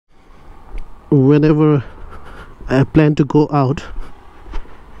whenever I plan to go out,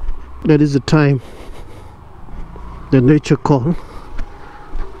 that is the time the nature call.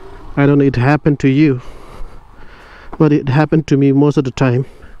 I don't know, it happened to you, but it happened to me most of the time.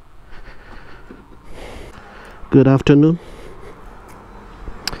 Good afternoon.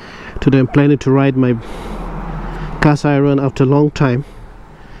 Today I'm planning to ride my cast iron after a long time.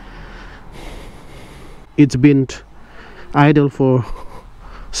 It's been idle for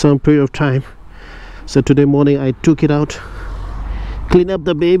some period of time, so today morning I took it out, clean up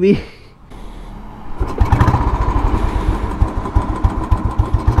the baby.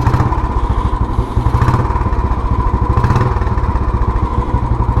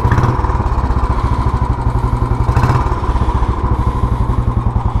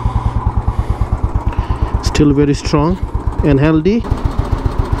 Still very strong and healthy.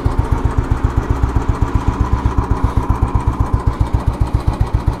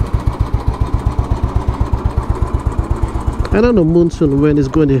 I don't know monsoon when it's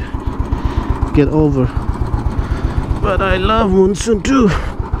going to get over, but I love monsoon too.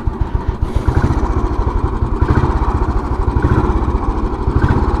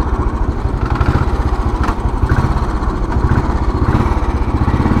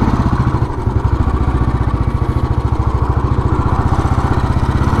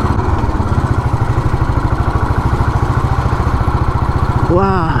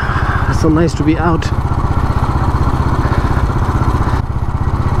 Wow, it's so nice to be out.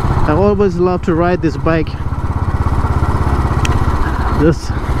 I always love to ride this bike. Just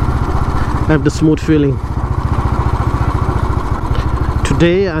have the smooth feeling.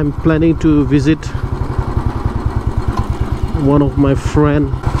 Today I'm planning to visit one of my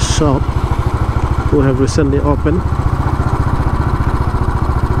friend's shop who have recently opened.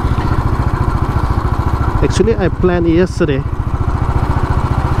 Actually I planned yesterday,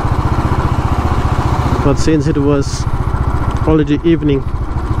 but since it was already evening,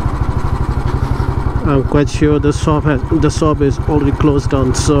 I'm quite sure the shop is already closed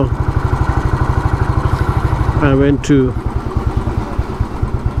down, so I went to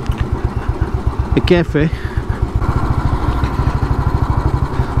a cafe.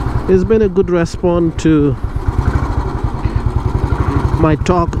 It's been a good response to my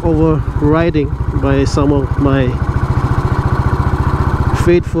talk over riding by some of my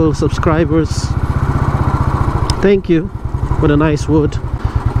faithful subscribers. Thank you for the nice word,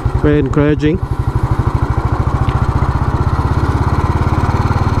 very encouraging.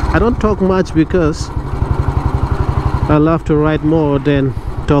 I don't talk much because I love to ride more than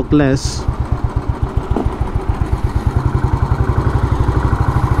talk less.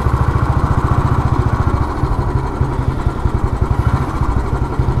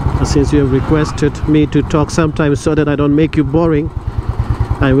 Since you have requested me to talk sometimes so that I don't make you boring,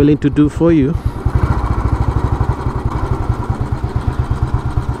 I'm willing to do for you.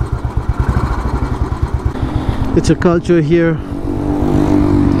 It's a culture here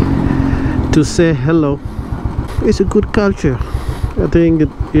to say hello. It's a good culture. I think it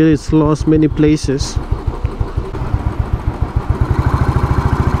is lost many places.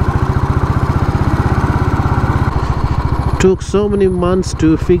 Took so many months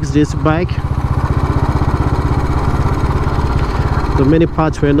to fix this bike. The many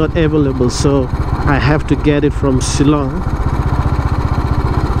parts were not available, so I have to get it from Ceylon,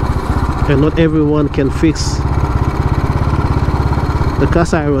 and not everyone can fix the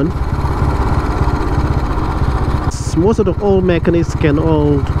cast iron. Most of the old mechanics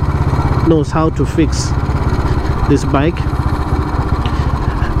knows how to fix this bike,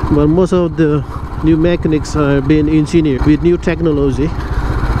 but most of the new mechanics are being engineered with new technology,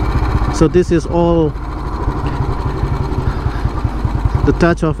 so this is all the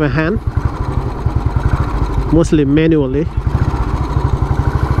touch of a hand, mostly manually.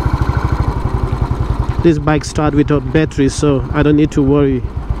 This bike starts without battery, so I don't need to worry.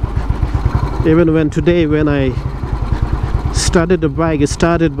 Even when I started the bike, it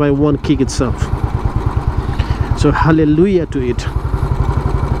started by one kick itself, so hallelujah to it.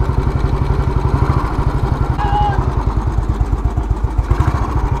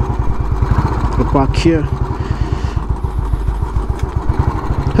 I'll park here.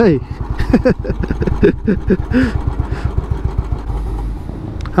 Hey.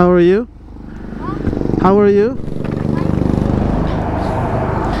 How are you? How are you?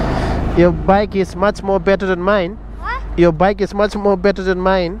 Your bike is much more better than mine. Your bike is much more better than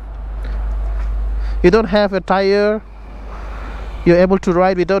mine. You don't have a tire. You're able to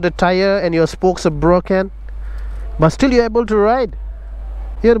ride without a tire, and your spokes are broken, but still you're able to ride.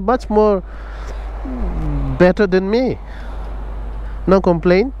 You're much more better than me. No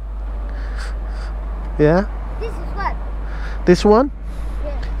complaint. Yeah. This is what? This one?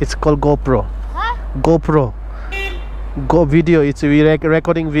 Yeah. It's called GoPro. Huh? GoPro. Go video. It's a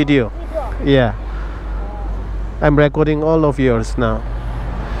recording video. Video. Yeah. I'm recording all of yours now.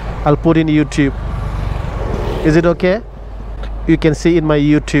 I'll put in YouTube. Is it okay? You can see in my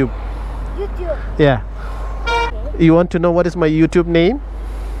YouTube. YouTube. Yeah. Okay. You want to know what is my YouTube name?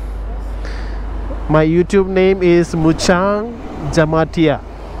 My YouTube name is Muchang Jamatia.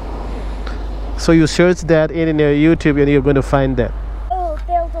 So you search that in your YouTube and you're going to find that. I will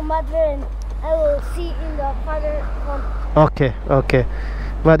tell to mother and I will see in the father phone. Okay, okay.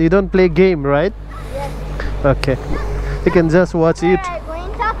 But you don't play game, right? Yes. Okay. You can just watch it.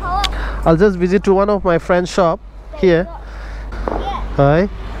 Going to home. I'll just visit to one of my friend's shop here. Yeah. Hi.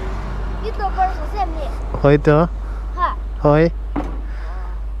 YouTuber của xem nè. Hoi to. Hả? Hoi.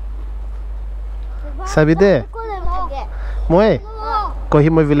 Sabi de. Cô này một kìa. Moi.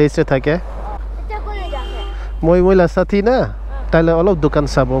 Kohima village thake. Chắc cô này chẳng kìa. Moi la sathi na. Taile olop dukan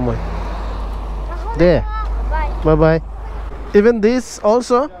sabo moi. There. Bye. Bye bye. Even this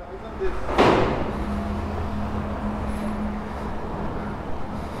also.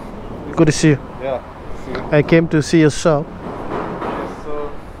 Good to see you. Yeah. See you. I came to see your shop. Yes,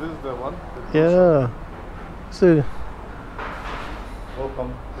 so this is the one. Yeah. So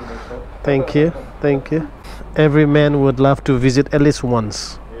Welcome to my shop. thank you. Thank you. Every man would love to visit at least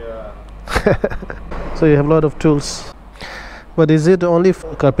once. Yeah. So you have a lot of tools. But is it only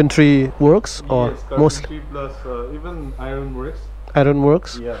for carpentry works or Yes, mostly carpentry plus even iron works. iron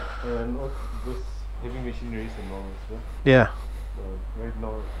works? Yeah. And also those heavy machineries and all as well. Yeah. So right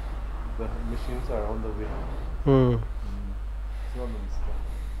now the machines are on the way. Hmm. It's not on stock.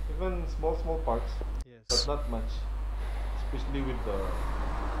 Even small parts, but Yes. not much. Especially with the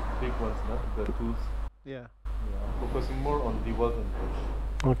big ones, the tools. Yeah. Yeah. Focusing more on dewalt and push.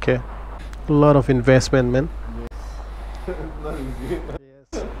 Okay. A lot of investment, man. Yes. Not easy.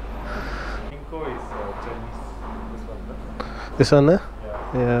 Yes. Inco is Chinese. This one, This one, eh? Yeah.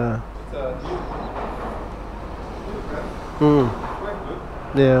 Yeah. It's a new brand. Hmm. Quite good.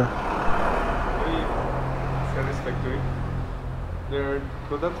 Yeah. Very satisfactory. Their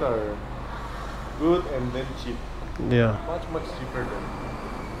products are good and then cheap. Yeah. Much cheaper than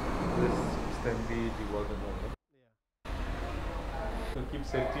this Stanley, DeWalt and all that. To keep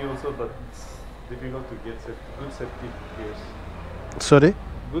safety also, but it's difficult to get good safety gears. Sorry?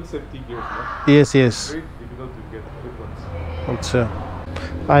 Good safety gears, no? Yes, yes. Very difficult to get good ones. It's,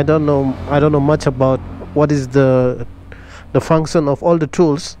 I don't know much about what is the function of all the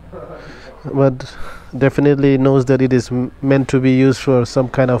tools, but definitely knows that it is meant to be used for some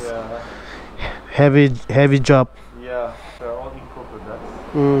kind of Yeah, heavy job. yeah, they're all Inco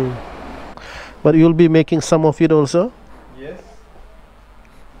products. Mm. But you'll be making some of it also. Yes.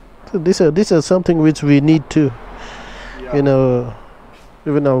 So this is something which we need to, Yeah. you know,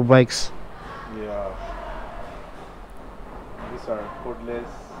 even our bikes. Yeah. These are cordless,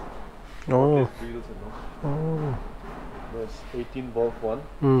 Oh. wheels and all. Oh. There's 18 volt one,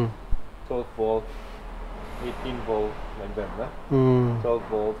 Mm. 12 volt, 18 volt like that, nah? Mm. 12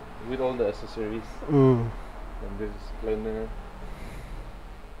 volt with all the accessories. Mm. And this is planer.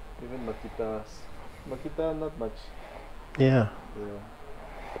 Even Makita not much. Yeah. Yeah.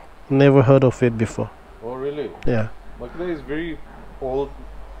 Never heard of it before. Oh really? Yeah. Makita is very old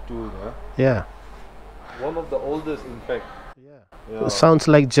tool, huh? Yeah. One of the oldest in fact. Yeah. Sounds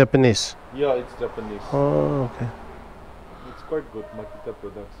like Japanese. Yeah, it's Japanese. Oh, okay. It's quite good, Makita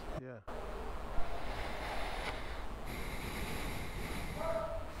products. Yeah.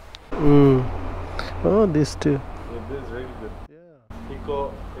 Mm. Oh, this too. Yeah, this is really good. Yeah.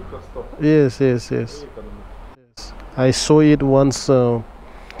 Eco stock. Yes. Very economic. Yes. I saw it once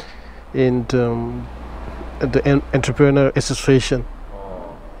in at the Entrepreneur Association.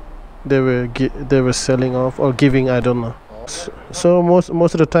 Oh. They were selling off or giving. I don't know. Oh. So most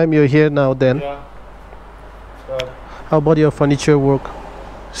of the time you're here now. Then Yeah. how about your furniture work?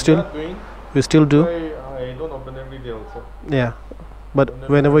 Still, Not doing. you still do? I don't open every day also. Yeah. But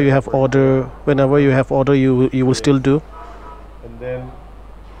whenever you have order, you will still do. And then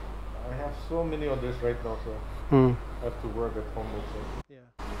I have so many orders right now, so Hmm. I have to work at home also. Yeah.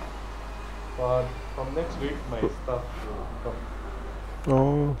 But from next week, my staff will come.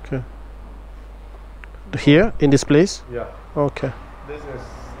 Oh, okay. Here in this place? Yeah, Okay. this is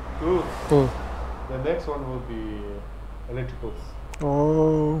good. Hmm. The next one will be electricals.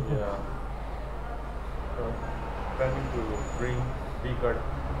 Oh. Yeah. Planning to bring V-card.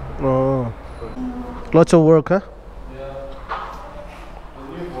 Oh. Lots of work, huh? Yeah. The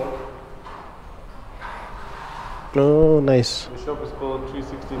new one. Oh, nice. The shop is called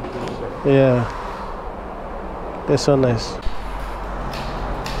 16ToolShed. Yeah. It's so nice.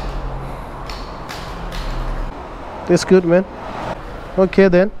 It's good, man. Okay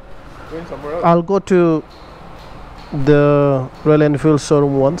then. Going somewhere else? I'll go to the Royal Enfield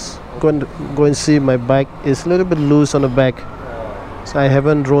showroom once. Go and see my bike. It's a little bit loose on the back. So I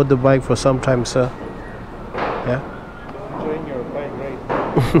haven't rode the bike for some time, sir. Yeah. Enjoying your bike, right?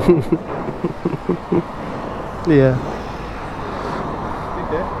 Yeah.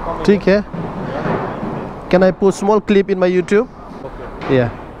 Take care. Can I put small clip in my YouTube? Okay. Yeah.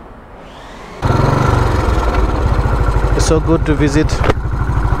 It's so good to visit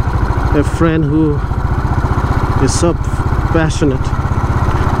a friend who is so passionate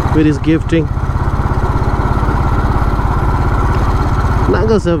with his gifting.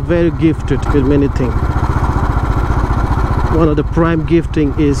 Nagas are very gifted with many things. One of the prime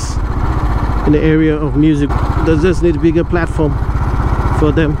gifting is in the area of music. They just need a bigger platform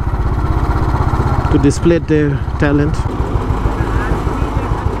for them to display their talent.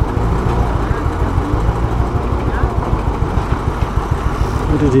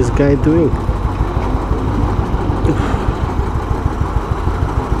 What is this guy doing?